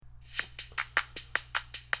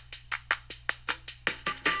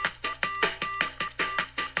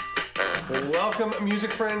Welcome, music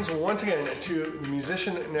friends, once again to The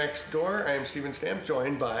Musician Next Door. I am Stephen Stamp,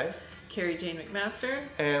 joined by Carrie Jane McMaster.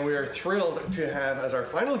 And we are thrilled to have as our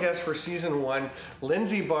final guest for season 1,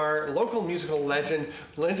 Lindsay Barr, local musical legend.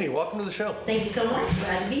 Lindsay, welcome to the show. Thank you so much.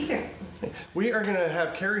 Glad to be here. We are going to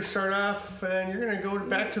have Carrie start off, and you're going to go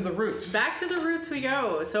back to the roots. Back to the roots we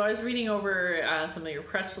go. So I was reading over some of your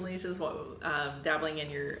press releases, dabbling in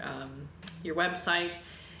your website,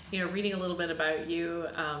 reading a little bit about you.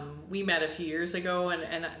 We met a few years ago,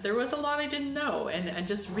 and there was a lot I didn't know. And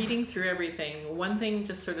just reading through everything, one thing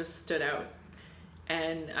just sort of stood out.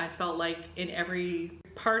 And I felt like in every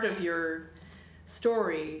part of your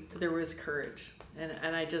story, there was courage.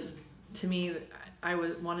 And I just, to me, I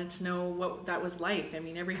wanted to know what that was like. I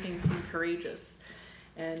mean, everything seemed courageous.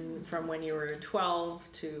 And from when you were 12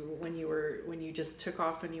 to when you just took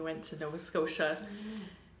off and you went to Nova Scotia.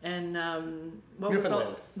 And what Newfoundland.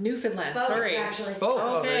 was Newfoundland, Both, sorry. actually. Both,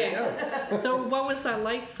 Okay. yeah. So what was that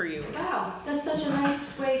like for you? Wow, that's such a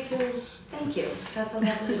nice way to, thank you. That's a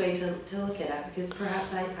lovely way to look at it, because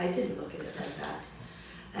perhaps I didn't look at it like that.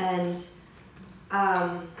 And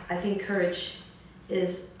I think courage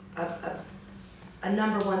is a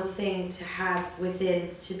number one thing to have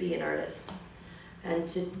within to be an artist, and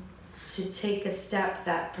to take a step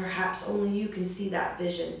that perhaps only you can see that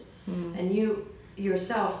vision, and you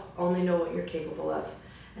yourself only know what you're capable of,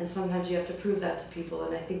 and sometimes you have to prove that to people.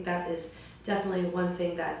 And I think that is definitely one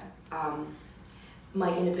thing that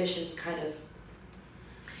my inhibitions kind of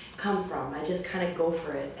come from. I just kind of go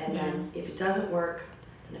for it, and then if it doesn't work,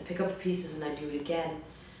 then I pick up the pieces and I do it again.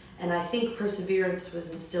 And I think perseverance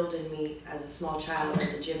was instilled in me as a small child,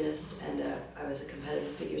 as a gymnast, and I was a competitive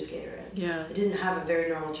figure skater. And I didn't have a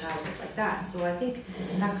very normal childhood like that. So I think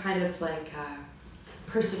that kind of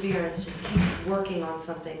perseverance, just keep working on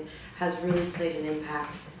something, has really played an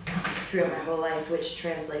impact throughout my whole life, which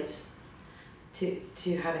translates to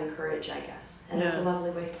having courage, I guess. And it's a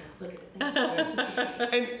lovely way to look at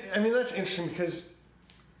it. And I mean, that's interesting, because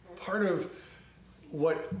part of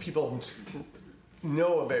what people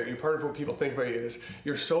know about you, part of what people think about you is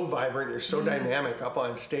you're so vibrant, you're so dynamic up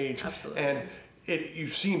on stage. Absolutely. And you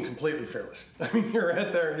seem completely fearless. I mean, you're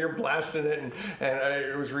out there and you're blasting it. And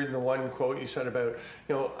I was reading the one quote you said about,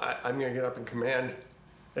 I'm going to get up and command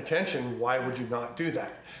attention. Why would you not do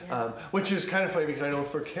that? Yeah. Which is kind of funny, because I know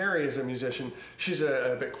for Carrie as a musician, she's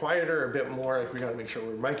a bit quieter, a bit more like we got to make sure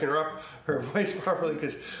we're miking her up, her voice properly,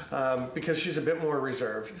 because she's a bit more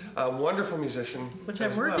reserved. Wonderful musician, which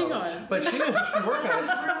I'm working on. But she's working on it. There's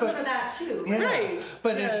room for that too. Yeah. Right.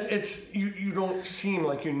 But it's you don't seem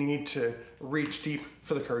like you need to reach deep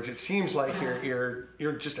for the courage. It seems like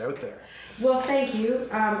you're just out there. Well, thank you.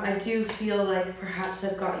 I do feel like perhaps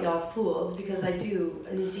I've got y'all fooled, because I do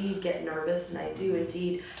indeed get nervous, and I do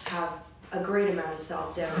indeed have a great amount of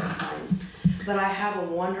self-doubt at times. But I have a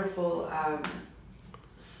wonderful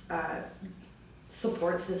support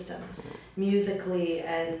system, musically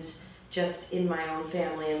and just in my own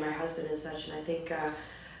family and my husband and such. And I think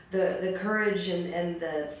the courage and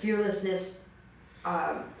the fearlessness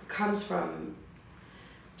comes from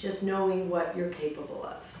just knowing what you're capable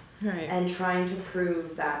of. Right. And trying to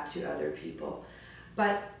prove that to other people.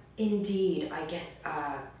 But indeed, I get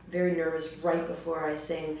very nervous right before I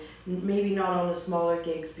sing. Maybe not on the smaller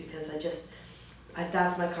gigs, because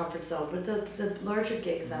that's my comfort zone. But the larger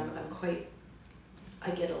gigs, I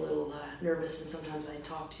get a little nervous, and sometimes I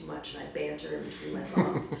talk too much and I banter in between my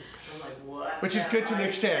songs. I'm like, what? Which is good to an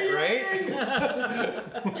extent, right?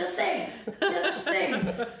 Just sing.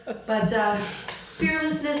 But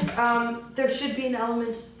fearlessness, there should be an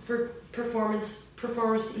element for performers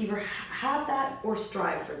to either have that or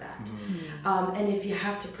strive for that. And if you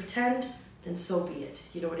have to pretend, then so be it.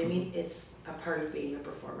 You know what I mean? It's a part of being a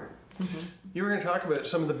performer. You were going to talk about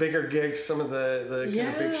some of the bigger gigs, some of the kind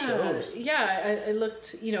of big shows. Yeah, I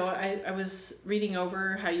looked, I was reading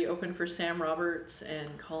over how you opened for Sam Roberts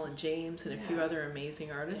and Colin James and a few other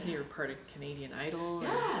amazing artists, and you were part of Canadian Idol.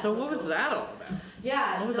 Yeah. So what was that all about?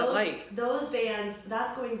 Yeah. What was it like? Those bands,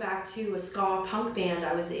 that's going back to a ska punk band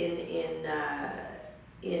I was in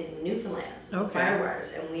Newfoundland, the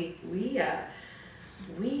Firewires, and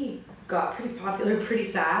we got pretty popular pretty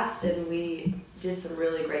fast, and we did some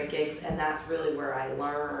really great gigs, and that's really where I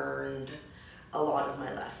learned a lot of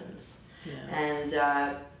my lessons. Yeah. And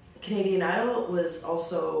Canadian Idol was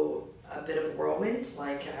also a bit of a whirlwind.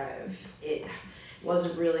 It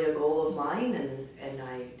wasn't really a goal of mine, and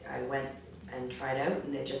I went and tried out,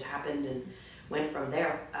 and it just happened, and went from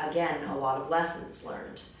there. Again, a lot of lessons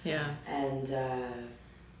learned. Yeah. And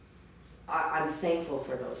I'm thankful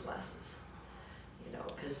for those lessons,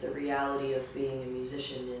 because the reality of being a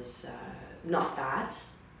musician is not that.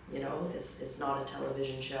 You know, it's not a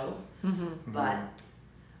television show, but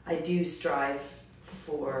I do strive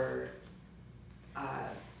for a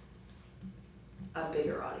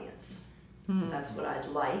bigger audience. That's what I'd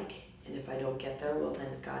like, and if I don't get there, well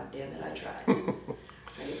then, God damn it, I tried. Right?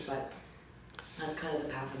 But that's kind of the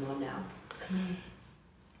path I'm on now.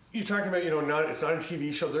 You're talking about, it's not a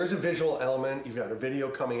TV show. There's a visual element. You've got a video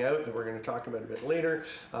coming out that we're going to talk about a bit later.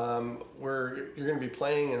 Where you're going to be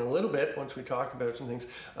playing in a little bit once we talk about some things.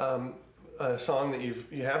 A song that you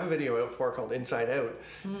have a video out for called Inside Out,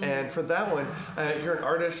 and for that one, you're an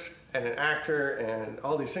artist and an actor and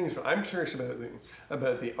all these things. But I'm curious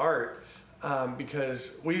about the art.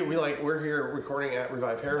 Because we're here recording at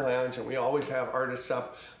Revive Hair Lounge, and we always have artists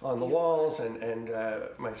up on the walls, and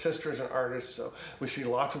my sister's an artist, so we see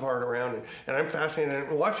lots of art around, and I'm fascinated.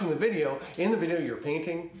 And watching the video, in the video you're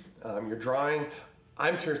painting, you're drawing.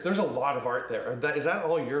 I'm curious, there's a lot of art there. Is that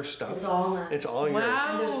all your stuff? It's all mine. It's all yours.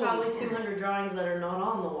 And there's probably 200 drawings that are not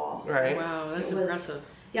on the wall. Right. Wow, that's impressive.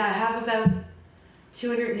 Yeah, I have about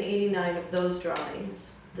 289 of those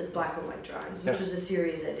drawings, the black and white drawings, which was a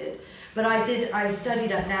series I did. But I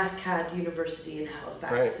studied at NASCAD University in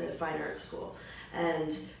Halifax, at a fine arts school,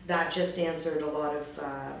 and that just answered a lot of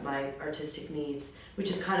my artistic needs, which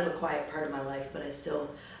is kind of a quiet part of my life, but I still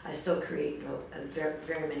create in very,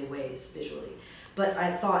 very many ways visually. But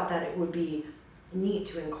I thought that it would be neat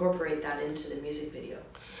to incorporate that into the music video.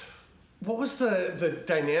 What was the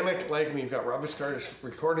dynamic like? I mean, you've got Rob Viscartis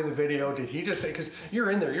recording the video. Did he just say, because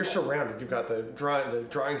you're in there, you're surrounded, you've got the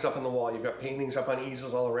drawings up on the wall, you've got paintings up on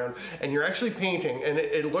easels all around, and you're actually painting, and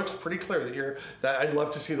it looks pretty clear that I'd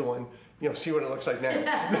love to see the one, see what it looks like now.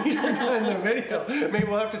 You're done the video. Maybe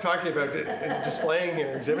we'll have to talk to you about displaying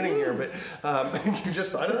here, exhibiting here, but you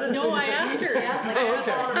just thought of that? No, I asked her. We definitely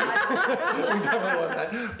want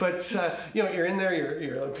that. But, you're in there,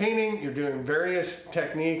 you're painting, you're doing various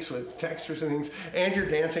techniques with textures and things, and you're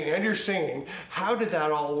dancing, and you're singing. How did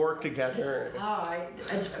that all work together? I'm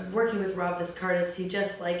working with Rob Viscartis, he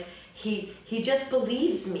just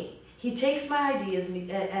believes me. He takes my ideas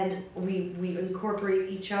and we incorporate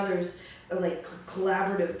each other's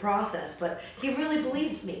collaborative process, but he really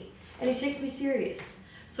believes me and he takes me serious.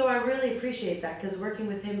 So I really appreciate that, because working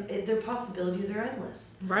with him, their possibilities are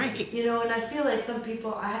endless. Right. And I feel like some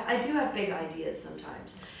people, I do have big ideas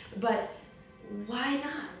sometimes, but why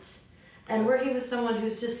not? And working with someone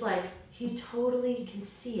who's just he totally can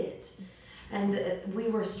see it. And we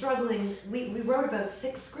were struggling, we wrote about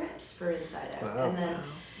 6 scripts for Inside Out. Wow. And then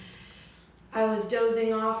I was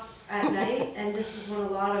dozing off at night, and this is when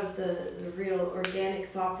a lot of the real organic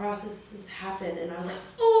thought processes happen, and I was like,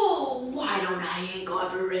 oh, why don't I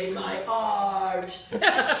incorporate my art? And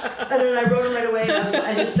then I wrote it right away, and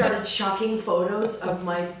I just started chucking photos of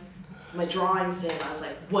my drawings to him. I was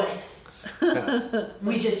like, what if?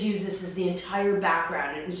 We just use this as the entire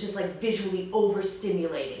background, and it was just visually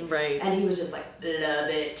overstimulating. Right. And he was just love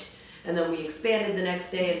it. And then we expanded the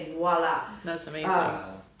next day, and voila. That's amazing.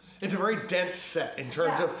 It's a very dense set in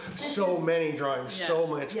terms of many drawings, so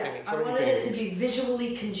much paint. So I wanted it to be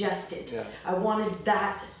visually congested. Yeah. I wanted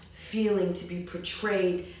that feeling to be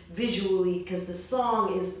portrayed visually, because the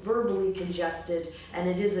song is verbally congested, and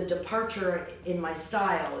it is a departure in my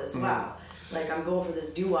style as well. I'm going for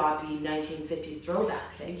this doo-wop-y 1950s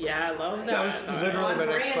throwback thing. Yeah, I love that. That was literally my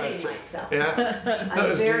next question. Myself. Yeah.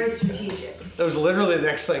 I'm very strategic. That was literally the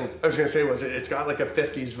next thing I was going to say. It's got a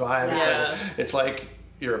 50s vibe. Yeah. It's like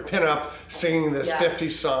you're a pinup singing this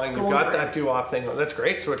 50s song. You've got that doo-wop thing. Oh, that's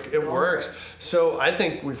great. So it works. So I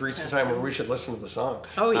think we've reached the time where we should listen to the song.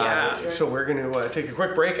 Oh, yeah. So we're going to take a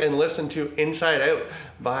quick break and listen to Inside Out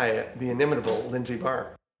by the inimitable Lindsay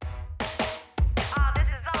Barr.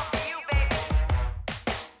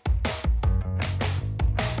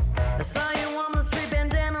 I saw you on the street,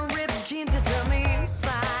 bandana, ripped jeans. You tell me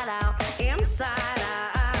inside out, inside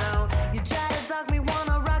out. You try to talk me,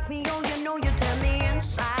 wanna rock me, oh, you tell me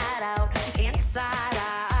inside out, inside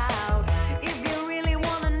out. If you really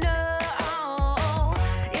wanna know,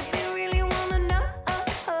 if you really wanna know,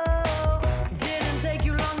 didn't take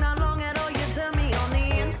you long, not long at all. You tell me on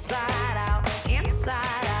the inside out,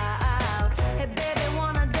 inside out. Hey baby,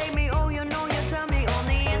 wanna date me, oh, you tell me on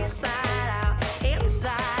the inside out,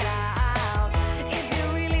 inside out.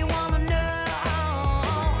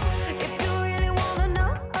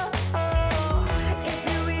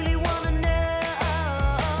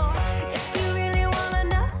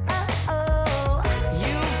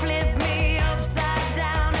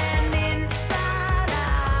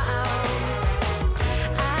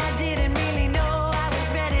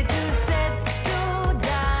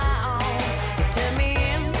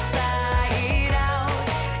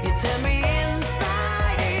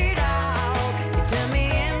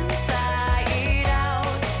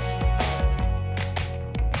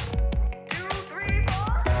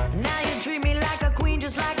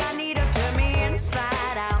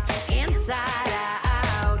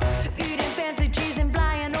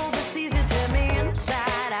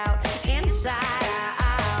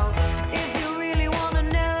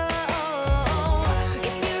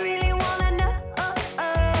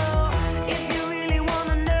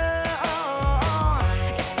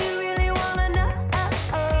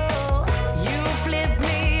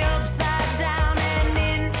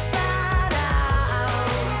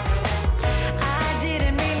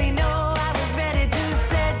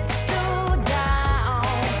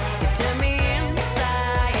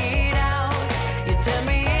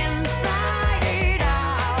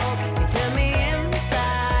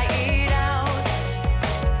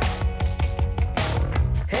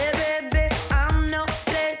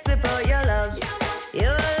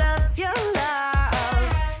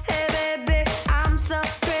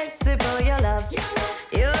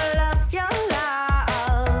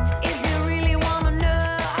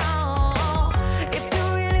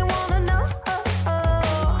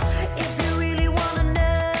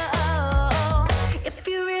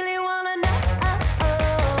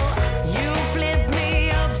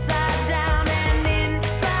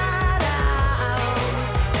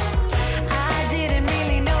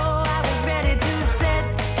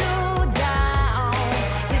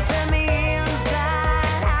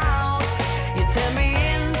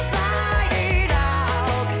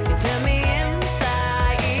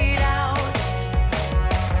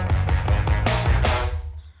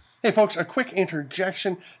 Hey folks, a quick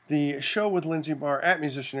interjection. The show with Lindsay Barr at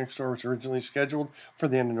Musician Next Door was originally scheduled for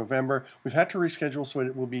the end of November. We've had to reschedule, so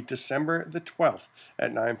it will be December the 12th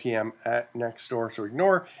at 9 p.m. at Next Door. So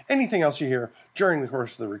ignore anything else you hear during the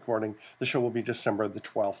course of the recording. The show will be December the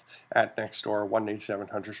 12th at Next Door, 187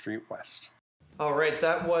 Hunter Street West. All right,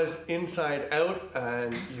 that was Inside Out,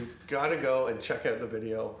 and you've got to go and check out the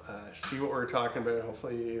video, see what we're talking about.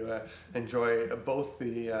 Hopefully you enjoy both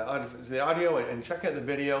the audio and check out the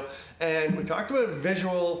video. And we talked about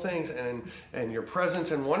visual things and your presence,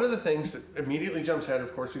 and one of the things that immediately jumps out,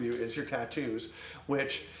 of course, with you is your tattoos,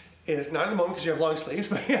 which is not at the moment because you have long sleeves,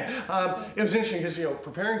 but yeah, it was interesting because,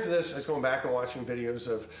 preparing for this, I was going back and watching videos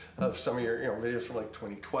of some of your, videos from like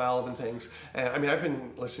 2012 and things. And I mean, I've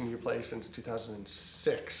been listening to you play since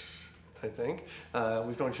 2006, I think.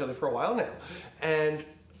 We've known each other for a while now. And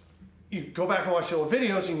you go back and watch the old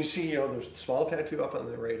videos and you see, there's the small tattoo up on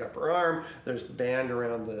the right upper arm, there's the band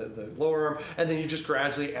around the lower arm, and then you just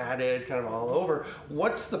gradually added kind of all over.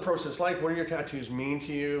 What's the process like? What do your tattoos mean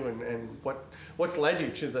to you, and what's led you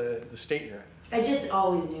to the state you're at? I just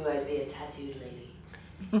always knew I'd be a tattooed lady.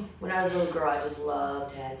 When I was a little girl, I just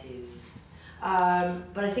loved tattoos.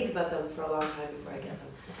 But I think about them for a long time before I get them.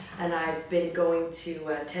 And I've been going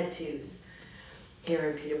to Tattoos here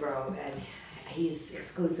in Peterborough, and he's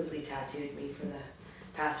exclusively tattooed me for the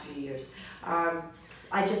past few years.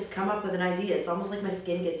 I just come up with an idea. It's almost like my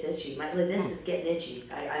skin gets itchy. This is getting itchy.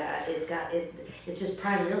 It's just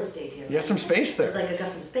prime real estate here. You got some space there. It's like I got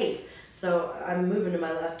some space. So I'm moving to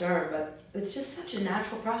my left arm, but it's just such a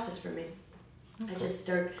natural process for me. I just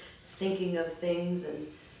start thinking of things and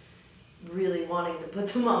really wanting to put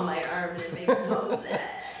them on my arm, and it makes no sense.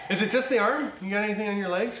 Is it just the arm? You got anything on your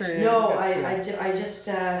legs? No, I just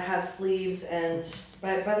have sleeves, and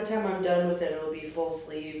by the time I'm done with it, it'll be full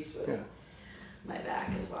sleeves with my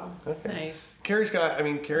back as well. Okay. Nice.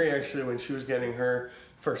 Carrie actually, when she was getting her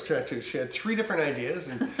first tattoo, she had 3 different ideas,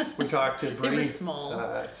 and we talked to Bree. They were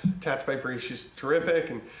small. Tattooed by Bree, she's terrific,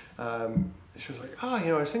 and she was like,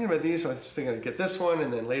 I was thinking about these, so I was thinking I'd get this one,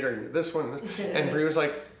 and then later I'd get this one, and Bree was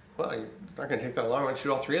like, well, it's not going to take that long. I'd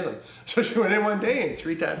shoot all 3 of them. So she went in one day and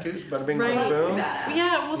 3 tattoos, bada bing, right. bada boom.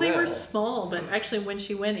 Yeah, well, they were small, but actually when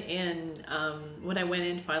she went in, when I went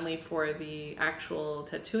in finally for the actual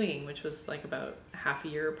tattooing, which was like about half a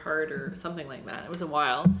year apart or something like that, it was a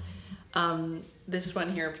while. This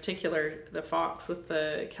one here in particular, the fox with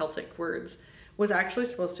the Celtic words, was actually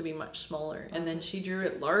supposed to be much smaller. And then she drew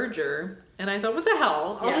it larger, and I thought, what the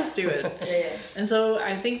hell? I'll just do it. Yeah. And so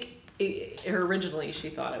I think originally she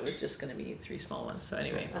thought it was just going to be 3 small ones. So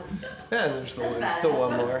anyway. Yeah, and there's the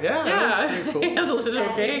one more. Yeah, pretty cool. Handled it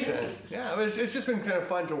okay. Yeah, but it's just been kind of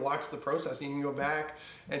fun to watch the process. You can go back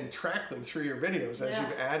and track them through your videos as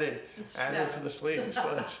you've added to the sleeves.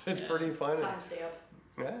 So it's pretty fun. Timestamp.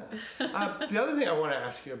 Yeah. The other thing I want to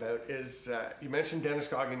ask you about is you mentioned Dennis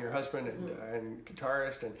Goggin, your husband and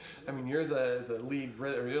guitarist, and I mean you're the lead,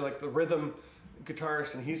 or you're like the rhythm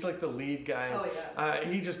guitarist, and he's like the lead guy. Oh yeah.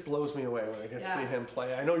 He just blows me away when I get to see him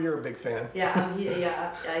play. I know you're a big fan. Yeah, you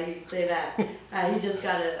can say that. He just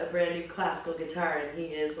got a brand new classical guitar, and he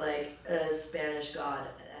is like a Spanish god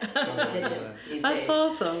in the kitchen these days. That's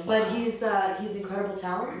awesome. But he's an incredible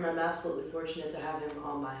talent, and I'm absolutely fortunate to have him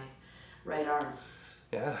on my right arm.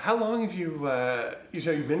 Yeah. How long have you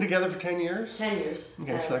you've been together for 10 years? 10 years.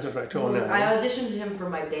 Okay, so that goes back to 09. I auditioned him for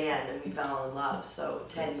my band, and we fell in love. So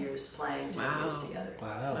 10 years playing, 10 years together.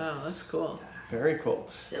 Wow, that's cool. Very cool.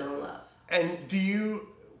 Still in love. And do you,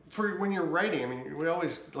 when you're writing, I mean, we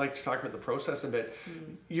always like to talk about the process a bit.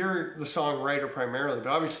 You're the songwriter primarily, but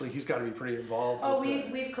obviously he's got to be pretty involved. Oh,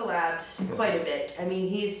 we've collabed quite a bit. I mean,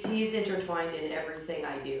 he's intertwined in everything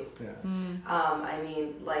I do. Yeah. I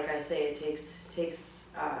mean, like I say, it takes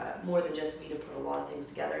more than just me to put a lot of things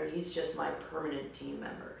together. He's just my permanent team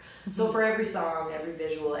member. So for every song, every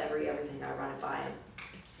visual, everything, I run it by him,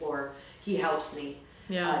 or he helps me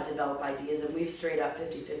develop ideas, and we've straight up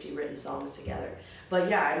 50-50 written songs together. But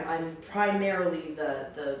yeah, I'm primarily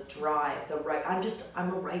the drive,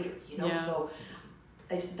 I'm a writer, so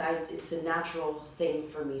it's a natural thing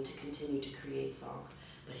for me to continue to create songs,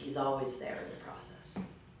 but he's always there in the process.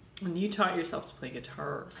 And you taught yourself to play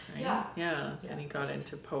guitar, right? Yeah. And you got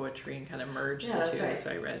into poetry and kind of merged the two, right.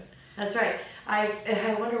 so I read. That's right.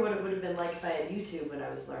 I wonder what it would have been like if I had YouTube when I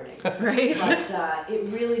was learning. Right. But it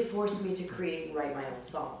really forced me to create and write my own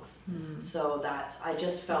songs. So that I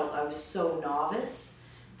just felt I was so novice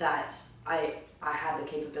that I had the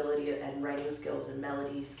capability and writing skills, and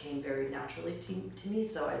melodies came very naturally to me.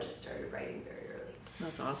 So I just started writing very early.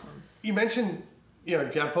 That's awesome. You mentioned you know,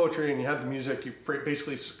 if you have poetry and you have the music, you've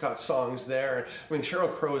basically got songs there. I mean,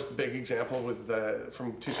 Sheryl Crow is the big example with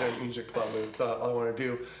from Tuesday Night Music Club with All I Want to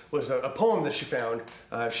Do was a poem that she found.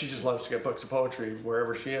 She just loves to get books of poetry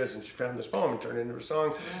wherever she is, and she found this poem and turned it into a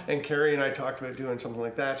song. Yeah. And Carrie and I talked about doing something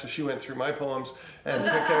like that, so she went through my poems and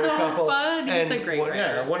picked out a couple. Fun. And He's a great writer.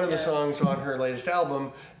 Yeah, one of the songs on her latest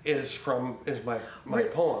album is my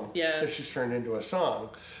poem that she's turned into a song.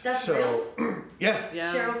 That's so real?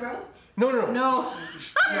 yeah. Sheryl Crow? No.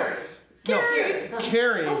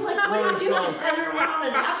 Carrie I was like, what wrote do you a do? Just send her around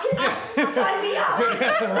a napkin? Sign me up.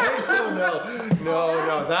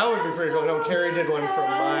 No, that would be pretty cool. No, Carrie did one from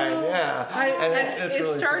mine. Yeah, it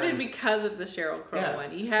really started fun. because of the Sheryl Crow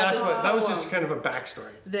one. He had that was just kind of a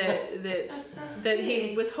backstory. That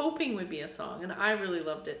he was hoping would be a song, and I really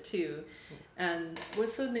loved it too. And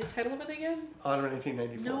what's the title of it again? Autumn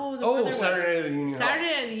 1994. No, Saturday at the Union Hall.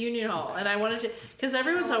 Saturday at the Union Hall, and I wanted to, because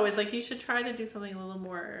everyone's always like, you should try to do something a little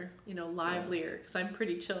more, livelier, because I'm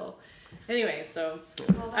pretty chill. Anyway, so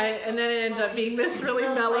and then it ended up being this really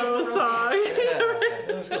mellow song.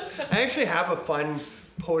 I actually have a fun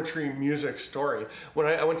poetry music story. When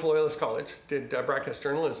I went to Loyalist College, did broadcast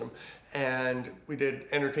journalism, and we did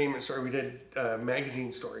entertainment story. We did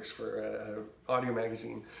magazine stories for audio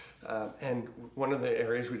magazine. And one of the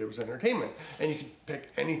areas we did was entertainment, and you could pick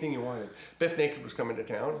anything you wanted. Biff Naked was coming to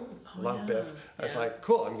town. Love Biff. I was like,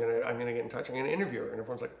 cool. I'm gonna get in touch. I'm gonna interview her. And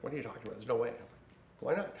everyone's like, what are you talking about? There's no way. I'm like,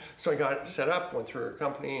 why not? So I got set up, went through her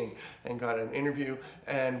company, and got an interview.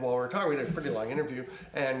 And while we were talking, we did a pretty long interview.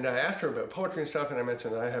 And I asked her about poetry and stuff, and I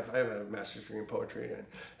mentioned that I have a master's degree in poetry,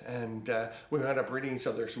 and we wound up reading each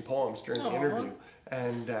other some poems during the interview.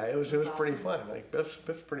 And it was pretty fun. Like Biff's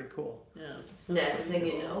pretty cool. Yeah. Next thing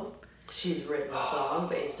you know, she's written a song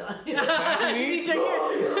based on it.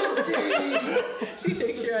 She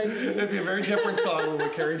takes your idea. It'd be a very different song than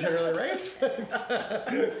what Carrie generally writes.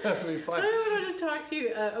 That'd be fun. I wanted to talk to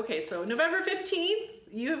you. Okay, so November 15th,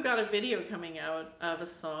 you have got a video coming out of a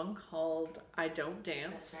song called "I Don't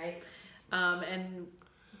Dance." That's right. And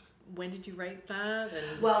when did you write that?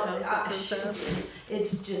 And Well, how was the process?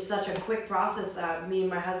 it's just such a quick process. Me and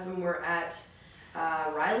my husband were at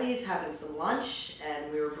Riley's having some lunch,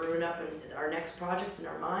 and we were brewing up our next projects in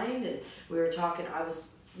our mind, and we were talking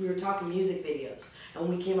music videos, and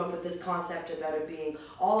we came up with this concept about it being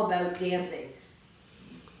all about dancing,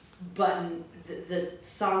 but the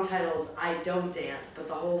song title's I Don't Dance, but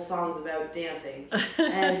the whole song's about dancing.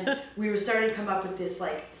 And we were starting to come up with this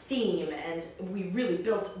theme, and we really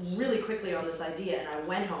built really quickly on this idea. And I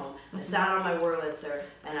went home, I sat on my Wurlitzer,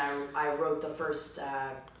 and I wrote the first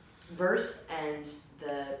verse and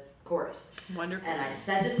the chorus. Wonderful. And I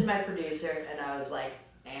sent it to my producer, and I was like,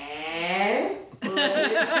 it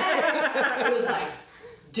was like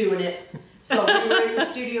doing it. So we were in the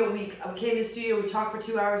studio. We came to the studio. We talked for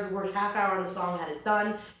 2 hours. We worked half hour on the song, had it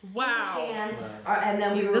done. Wow. And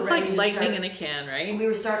then we were That's ready like to lightning in a can, right? We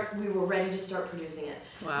were ready to start producing it.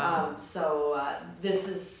 Wow. So this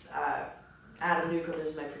is Adam Newcomb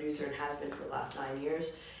is my producer and has been for the last 9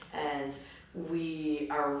 years, and we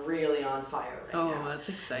are really on fire right now. Oh, that's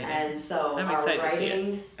exciting. And so I'm our excited to see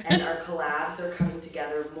writing and our collabs are coming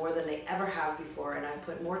together more than they ever have before, and I've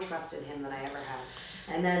put more trust in him than I ever have.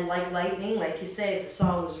 And then like lightning, like you say, the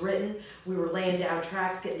song was written, we were laying down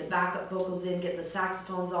tracks, getting the backup vocals in, getting the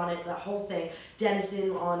saxophones on it, the whole thing, Dennis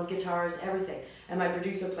in on guitars, everything. And my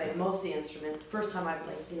producer played most of the instruments. First time I've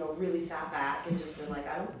really sat back and just been like,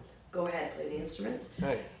 I don't go ahead, play the instruments.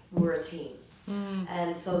 Hey. We're a team.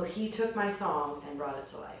 And so he took my song and brought it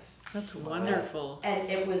to life. That's wonderful. And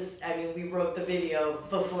it was, we wrote the video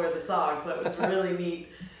before the song, so it was really neat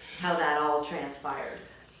how that all transpired.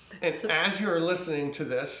 And as you're listening to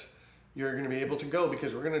this, you're going to be able to go,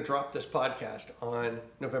 because we're going to drop this podcast on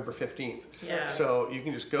November 15th. Yeah. So you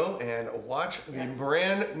can just go and watch the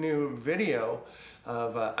brand new video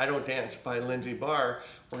of I Don't Dance by Lindsay Barr.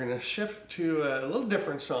 We're going to shift to a little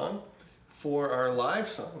different song for our live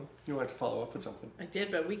song. You want to follow up with something? I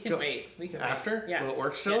did, but we can wait. We can After? Wait. Yeah. Will it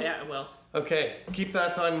work still? Yeah, it will. Okay, keep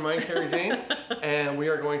that thought in mind, Carrie Jane. And we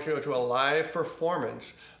are going to go to a live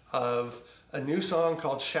performance of a new song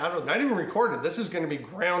called Shadow. Not even recorded. This is going to be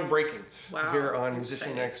groundbreaking here on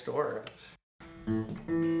Musician Next Door.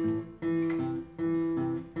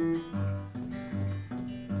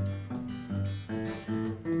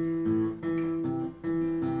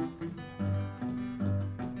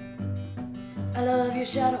 I love your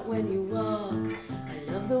shadow when you walk.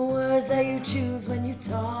 I love the words that you choose when you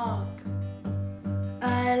talk.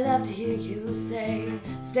 I love to hear you say,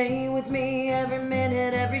 stay with me every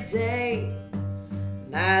minute, every day.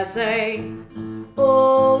 And I say,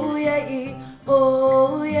 oh yeah,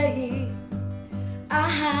 oh yeah. Oh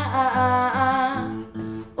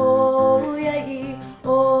yeah,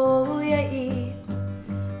 oh yeah.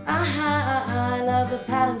 I love the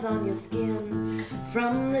patterns on your skin,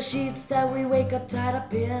 from the sheets that we wake up tied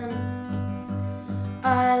up in.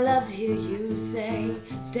 I love to hear you say,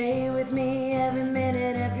 stay with me every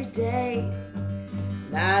minute, every day.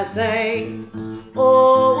 And I say,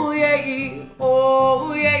 oh yeah,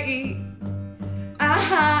 oh yeah.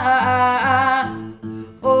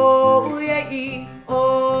 Oh yeah,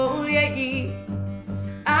 oh yeah.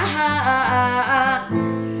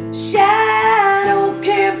 Shadow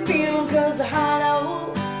can't feel 'em 'cause they're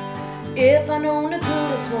hollow. If I know the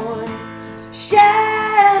coolest one,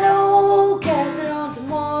 shadow cast it on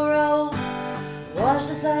tomorrow. Watch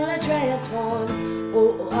the sunlight transform.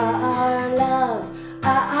 Oh, our love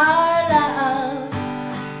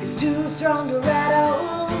is too strong to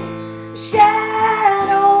rattle.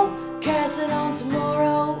 Shadow cast it on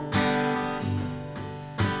tomorrow.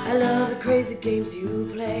 I love the crazy games you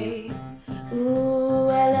play. Ooh,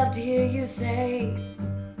 I love to hear you say,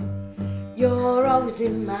 you're always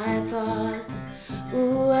in my thoughts.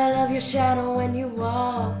 Ooh, I love your shadow when you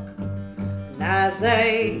walk. And I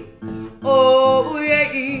say, oh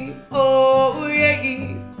yeah, oh yeah.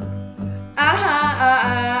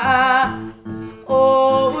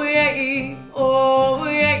 Oh yeah, oh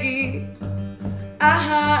yeah.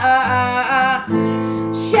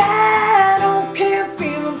 Shadow can't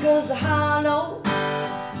feel 'em 'cause they're hollow.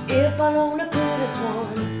 If I know the coolest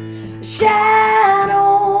one,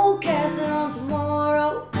 shadow cast it on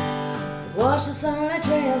tomorrow. Watch the sunlight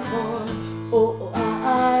transform. Oh,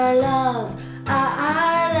 our love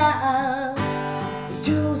is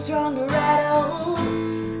too strong to rattle.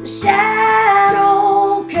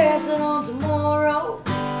 Shadow cast it on tomorrow.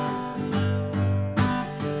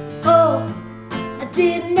 Oh, I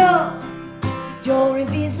didn't know you're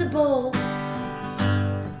invisible,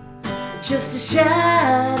 just a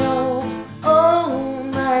shadow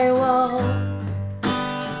on my wall.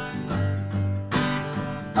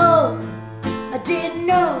 Oh, I didn't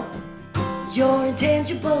know you're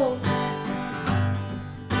intangible,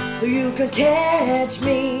 so you can catch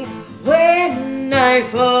me when I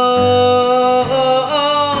fall.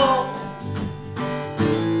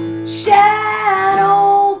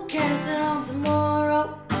 Shadow cast it on tomorrow.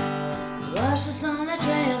 Watch the sunlight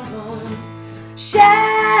transform.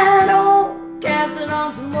 Shadow cast it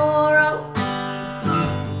on tomorrow.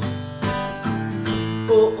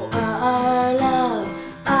 Oh, our love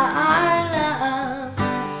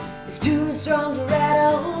is too strong to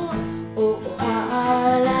rattle. Oh,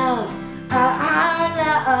 our love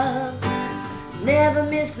never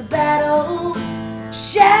miss the battle.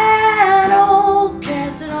 Shadow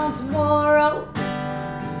cast it on tomorrow.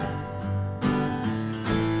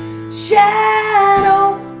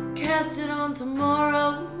 Shadow cast it on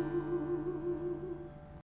tomorrow.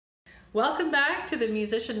 Welcome back to The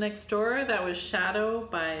Musician Next Door. That was Shadow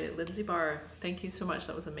by Lindsay Barr. Thank you so much.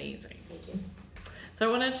 That was amazing. Thank you. So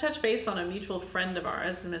I wanted to touch base on a mutual friend of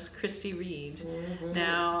ours, Miss Christy Reed. Mm-hmm.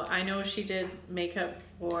 Now, I know she did makeup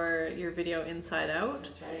for your video Inside Out,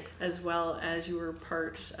 That's right. as well as you were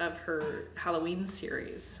part of her Halloween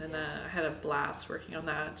series. And I had a blast working on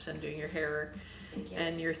that and doing your hair Thank you.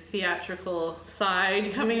 and your theatrical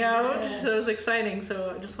side coming out. That was exciting.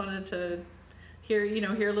 So I just wanted to hear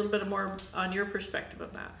a little bit more on your perspective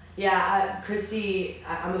of that. Yeah, Christy,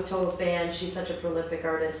 I'm a total fan. She's such a prolific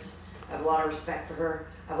artist. I have a lot of respect for her.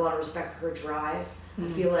 I have a lot of respect for her drive. I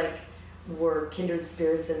feel like we're kindred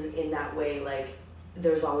spirits in that way. Like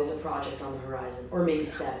there's always a project on the horizon, or maybe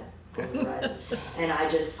 7 on the horizon. And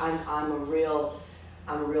I'm a real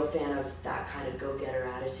fan of that kind of go-getter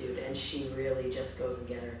attitude. And she really just goes and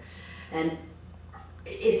get her. And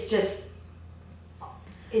it's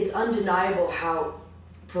undeniable how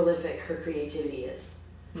prolific her creativity is.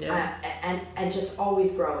 Yeah. And just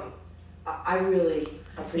always growing. I really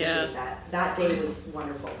appreciate that. That day was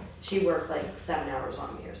wonderful. She worked like 7 hours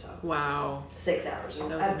on me or so. Wow. 6 hours. That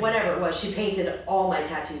was Whatever it was. She painted all my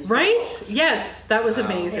tattoos. Right? Yes, that was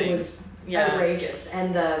amazing. It was outrageous.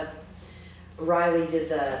 And Riley did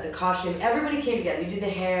the costume. Everybody came together. You did the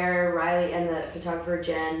hair, Riley and the photographer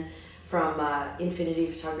Jen from Infinity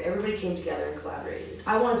Photography. Everybody came together and collaborated.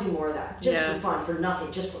 I want to do more of that. Just for fun, for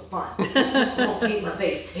nothing, just for fun. Don't paint my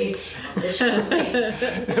face. And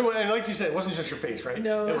like you said, it wasn't just your face, right?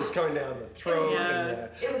 No. It was coming down the throat. Yeah.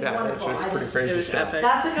 It was wonderful. It's pretty crazy It was stuff. epic.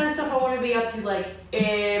 That's the kind of stuff I want to be up to like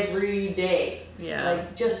every day. Yeah.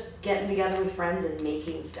 Like just getting together with friends and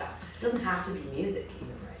making stuff. It doesn't have to be music even,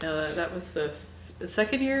 right? No, that was the the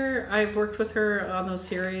second year I've worked with her on those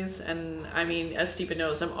series, and I mean, as Stephen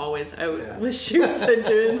knows, I'm always out with shoots and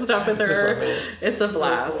doing stuff with her. It's a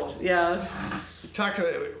blast. Cool. Yeah. Talked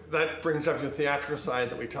about, that brings up your theatrical side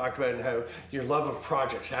that we talked about, and how your love of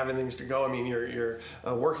projects, having things to go. I mean, you're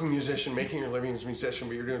a working musician, making your living as a musician,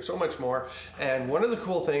 but you're doing so much more. And one of the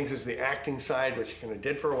cool things is the acting side, which you kind of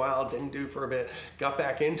did for a while, didn't do for a bit, got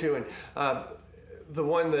back into, and the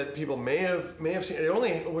one that people may have seen.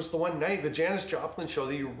 It was the one night, the Janis Joplin show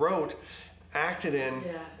that you wrote, acted in,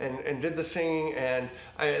 and did the singing, and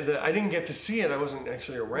I didn't get to see it. I wasn't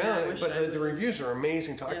actually around, but the reviews are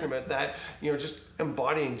amazing talking about that. Just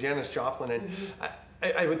embodying Janis Joplin, and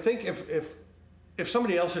I would think if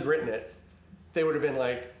somebody else had written it, they would have been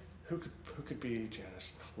like, who could be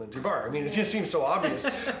Janis? Lindsay Barr. I mean, it just seems so obvious,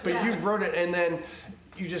 but you wrote it, and then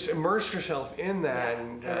you just immersed yourself in that.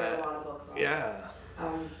 And I read a lot of books on it.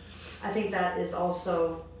 I think that is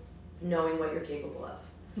also knowing what you're capable of.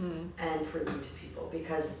 And proving to people,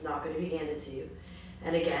 because it's not going to be handed to you.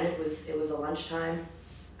 And again, it was a lunchtime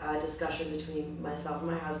discussion between myself and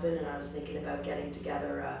my husband, and I was thinking about getting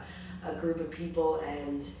together a group of people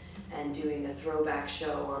and doing a throwback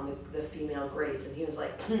show on the female greats, and he was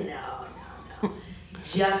like, no,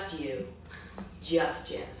 just you, just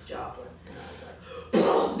Janis Joplin. And I was like,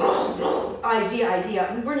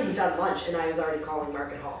 idea. We weren't even done lunch, and I was already calling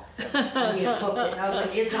Market Hall. And he had hooked it, and I was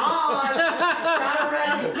like, it's on! Trying to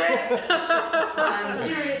write a script! I'm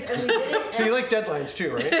serious, and we did it. So you like deadlines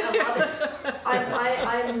too, right? I love it.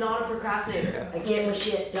 I'm not a procrastinator. I get my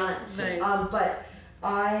shit done. Nice. But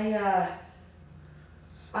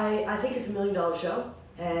I think it's $1 million show,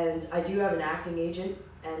 and I do have an acting agent,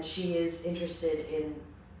 and she is interested in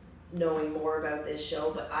knowing more about this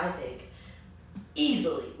show, but I think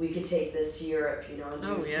easily we could take this to Europe, and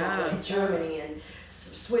do like Germany and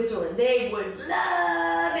Switzerland. They would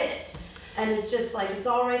love it. And it's just like, it's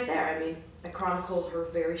all right there. I mean, I chronicle her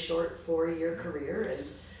very short 4-year career and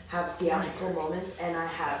have theatrical moments, and I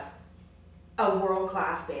have a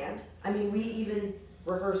world-class band. I mean, we even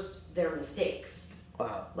rehearsed their mistakes.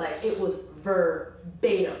 Wow. Like, it was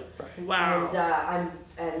verbatim. Wow.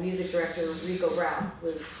 And music director Rico Brown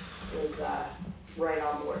was right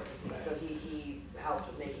on board with me, so he helped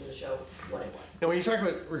with making the show what it was. And when you talk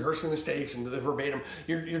about rehearsing mistakes and the verbatim,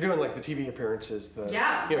 you're doing like the TV appearances.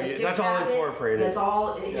 That's all incorporated. That's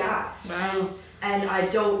all. Wow. And I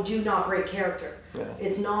do not break character. Yeah.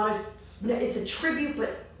 It's a tribute,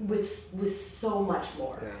 but with so much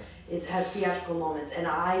more. Yeah. It has theatrical moments, and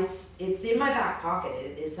it's in my back pocket.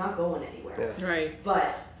 It's not going anywhere. Yeah. Right.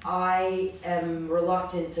 But I am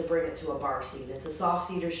reluctant to bring it to a bar scene. It's a soft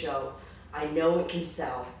seater show. I know it can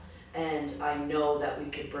sell, and I know that we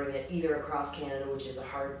could bring it either across Canada, which is a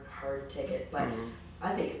hard ticket, but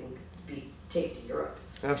I think it would be take to Europe.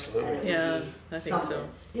 Absolutely. And it would be I think so.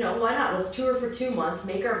 Why not? Let's tour for 2 months,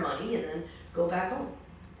 make our money, and then go back home.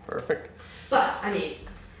 Perfect. But I mean,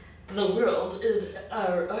 the world is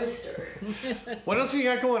our oyster. What else you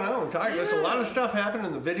got going on? There's a lot of stuff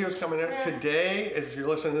happening. The video's coming out today. If you're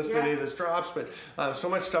listening to this the day this drops, but so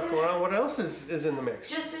much stuff going on. What else is in the mix?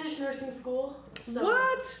 Just finished nursing school. So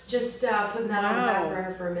what? Just putting that on the back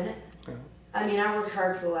burner for a minute. Yeah. I mean, I worked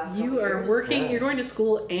hard for the last couple years. You are working, you're going to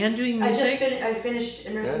school and doing music? I finished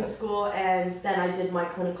nursing school, and then I did my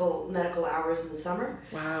clinical medical hours in the summer.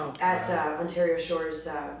 Wow. At Ontario Shores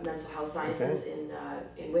Mental Health Sciences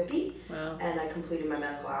in Whitby. Wow. And I completed my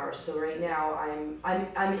medical hours. So right now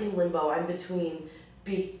I'm in limbo. I'm between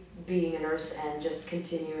being a nurse and just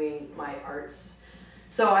continuing my arts.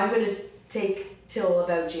 So I'm going to take till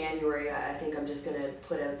about January. I think I'm just going to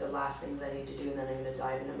put out the last things I need to do, and then I'm going to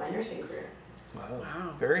dive into my nursing career.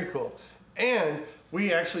 Wow. Very cool. And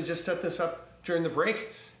we actually just set this up during the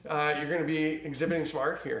break. You're going to be exhibiting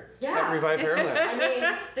Smart here at Revive Hairland. I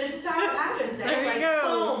mean, this is how it happens. There you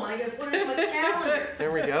go. Boom, I got to put it in my calendar.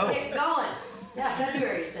 There we go. Get going. Yeah,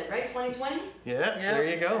 February you said, right? 2020? Yeah, there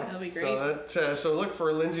you go. That'll be great. So look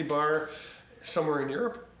for Lindsay Barr somewhere in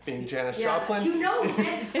Europe, being Janis Joplin. You know,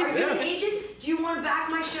 man. Are you an agent? Do you want to back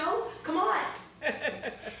my show? Come on.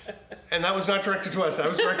 And that was not directed to us. That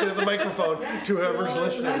was directed at the microphone to whoever's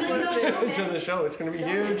listening to the show. It's going to be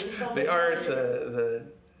huge. The art, the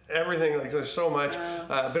everything. Like, there's so much.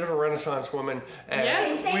 A bit of a Renaissance woman. And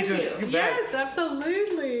yes, you bet. Yes,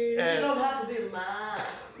 absolutely. And you don't have to be mine.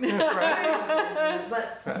 Right.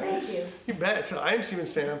 But thank you. You bet. So I'm Stephen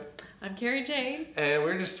Stamp. I'm Carrie Jane. And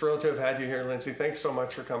we're just thrilled to have had you here, Lindsay. Thanks so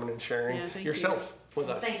much for coming and sharing yourself with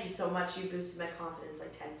us. Thank you so much. You boosted my confidence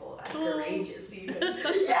like tenfold. I'm courageous even.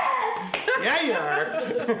 Yes! Yeah, you are.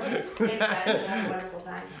 Thanks, guys. Have a wonderful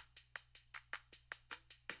time.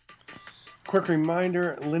 Quick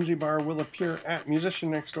reminder, Lindsay Barr will appear at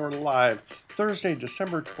Musician Next Door Live Thursday,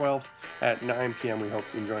 December 12th at 9 p.m. We hope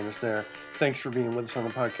you can join us there. Thanks for being with us on the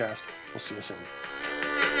podcast. We'll see you soon.